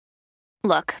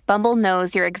Look, Bumble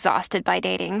knows you're exhausted by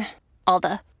dating. All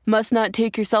the must not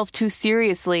take yourself too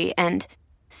seriously and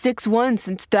 6'1"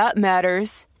 since that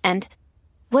matters. And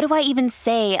what do I even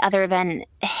say other than,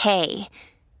 hey?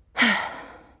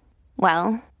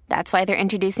 Well, that's why they're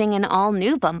introducing an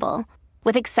all-new Bumble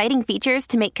with exciting features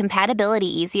to make compatibility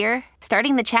easier,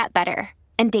 starting the chat better,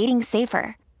 and dating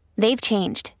safer. They've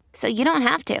changed, so you don't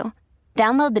have to.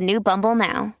 Download the new Bumble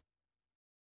now.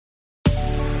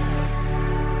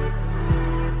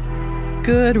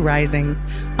 Good risings.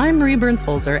 I'm Marie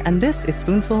Burns-Holzer, and this is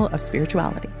Spoonful of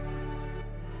Spirituality.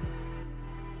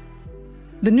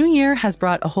 The new year has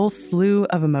brought a whole slew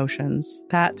of emotions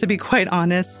that, to be quite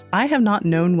honest, I have not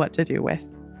known what to do with.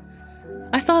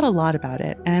 I thought a lot about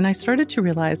it, and I started to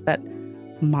realize that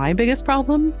my biggest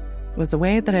problem was the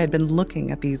way that I had been looking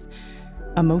at these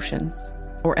emotions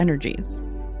or energies.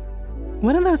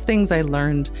 One of those things I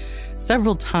learned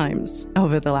several times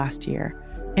over the last year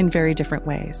in very different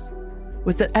ways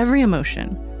was that every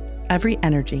emotion, every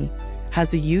energy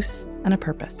has a use and a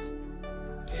purpose.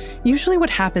 Usually what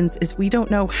happens is we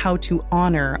don't know how to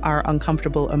honor our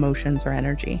uncomfortable emotions or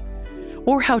energy,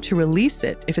 or how to release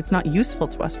it if it's not useful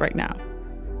to us right now.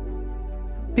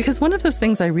 Because one of those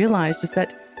things I realized is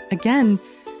that, again,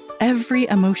 every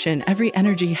emotion, every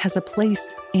energy has a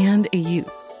place and a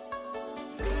use.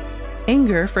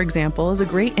 Anger, for example, is a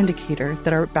great indicator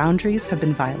that our boundaries have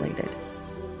been violated.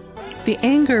 The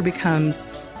anger becomes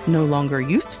no longer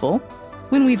useful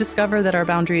when we discover that our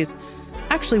boundaries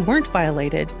actually weren't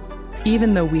violated,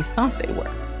 even though we thought they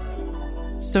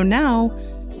were. So now,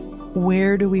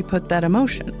 where do we put that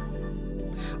emotion?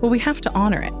 Well, we have to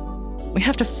honor it. We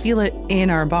have to feel it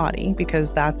in our body,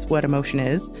 because that's what emotion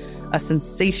is, a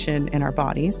sensation in our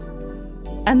bodies,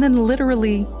 and then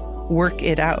literally work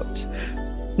it out.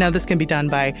 Now, this can be done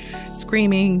by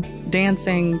screaming,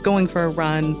 dancing, going for a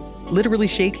run, literally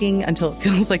shaking until it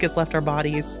feels like it's left our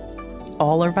bodies.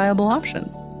 All are viable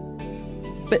options.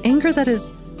 But anger that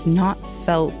is not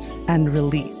felt and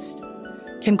released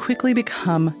can quickly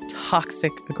become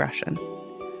toxic aggression.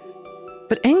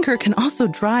 But anger can also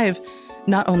drive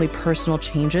not only personal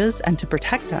changes and to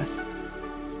protect us,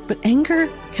 but anger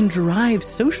can drive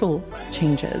social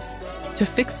changes to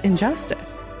fix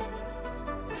injustice.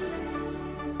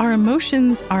 Our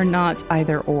emotions are not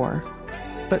either or,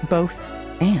 but both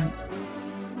and.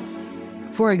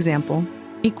 For example,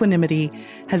 equanimity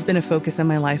has been a focus in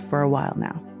my life for a while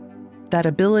now. That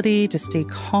ability to stay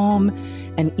calm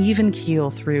and even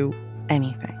keel through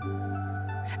anything.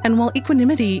 And while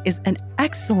equanimity is an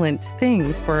excellent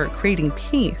thing for creating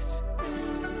peace,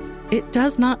 it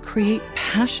does not create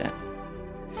passion.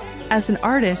 As an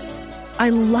artist, I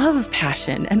love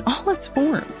passion and all its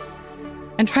forms.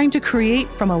 And trying to create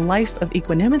from a life of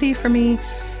equanimity for me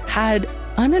had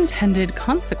unintended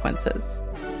consequences.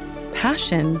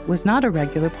 Passion was not a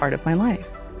regular part of my life.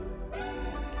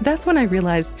 That's when I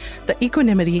realized that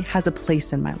equanimity has a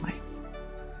place in my life,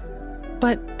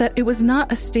 but that it was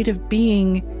not a state of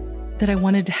being that I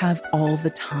wanted to have all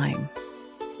the time,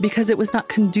 because it was not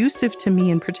conducive to me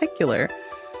in particular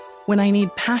when I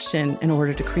need passion in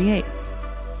order to create.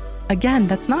 Again,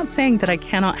 that's not saying that I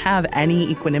cannot have any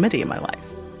equanimity in my life.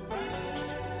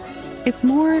 It's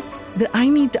more that I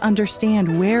need to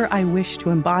understand where I wish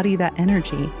to embody that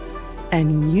energy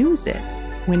and use it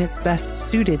when it's best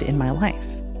suited in my life.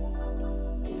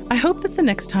 I hope that the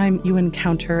next time you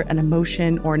encounter an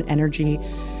emotion or an energy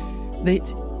that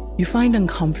you find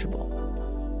uncomfortable,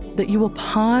 that you will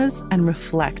pause and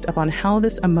reflect upon how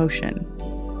this emotion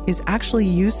is actually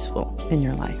useful in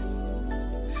your life.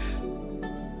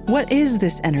 What is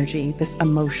this energy, this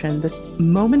emotion, this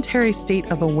momentary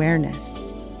state of awareness?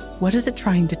 What is it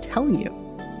trying to tell you?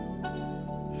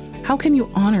 How can you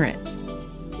honor it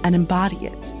and embody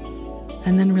it,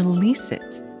 and then release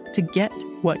it to get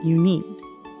what you need?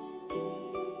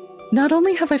 Not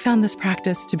only have I found this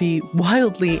practice to be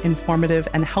wildly informative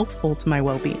and helpful to my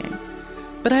well-being,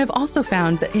 but I have also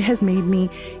found that it has made me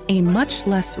a much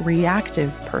less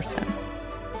reactive person,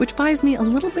 which buys me a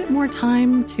little bit more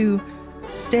time to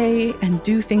stay and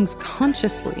do things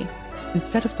consciously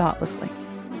instead of thoughtlessly.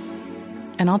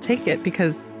 And I'll take it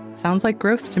because it sounds like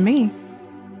growth to me.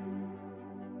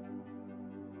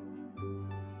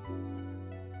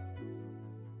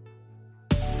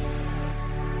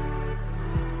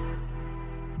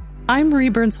 I'm Marie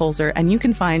Burns-Holzer, and you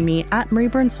can find me at Marie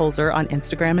Burns-Holzer on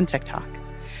Instagram and TikTok.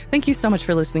 Thank you so much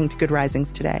for listening to Good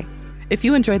Risings today. If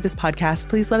you enjoyed this podcast,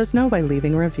 please let us know by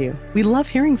leaving a review. We love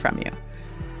hearing from you.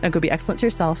 Now go be excellent to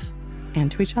yourself and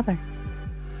to each other.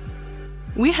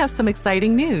 We have some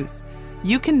exciting news.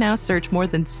 You can now search more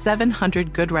than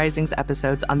 700 Good Risings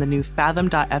episodes on the new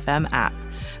Fathom.fm app,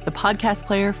 the podcast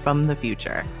player from the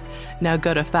future. Now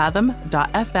go to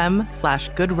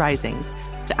fathom.fm/Good Risings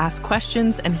to ask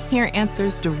questions and hear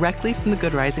answers directly from the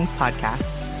Good Risings podcast.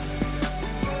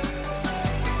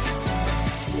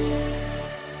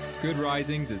 Good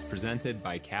Risings is presented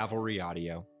by Cavalry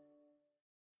Audio.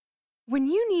 When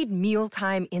you need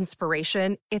mealtime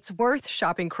inspiration, it's worth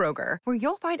shopping Kroger, where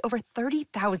you'll find over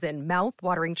 30,000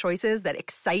 mouth-watering choices that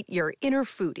excite your inner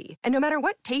foodie. And no matter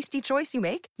what tasty choice you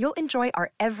make, you'll enjoy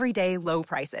our everyday low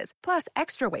prices, plus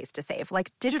extra ways to save,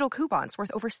 like digital coupons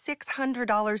worth over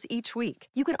 $600 each week.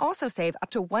 You can also save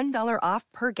up to $1 off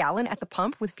per gallon at the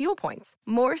pump with fuel points.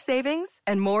 More savings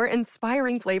and more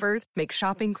inspiring flavors make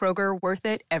shopping Kroger worth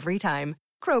it every time.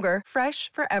 Kroger,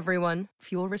 fresh for everyone.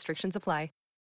 Fuel restrictions apply.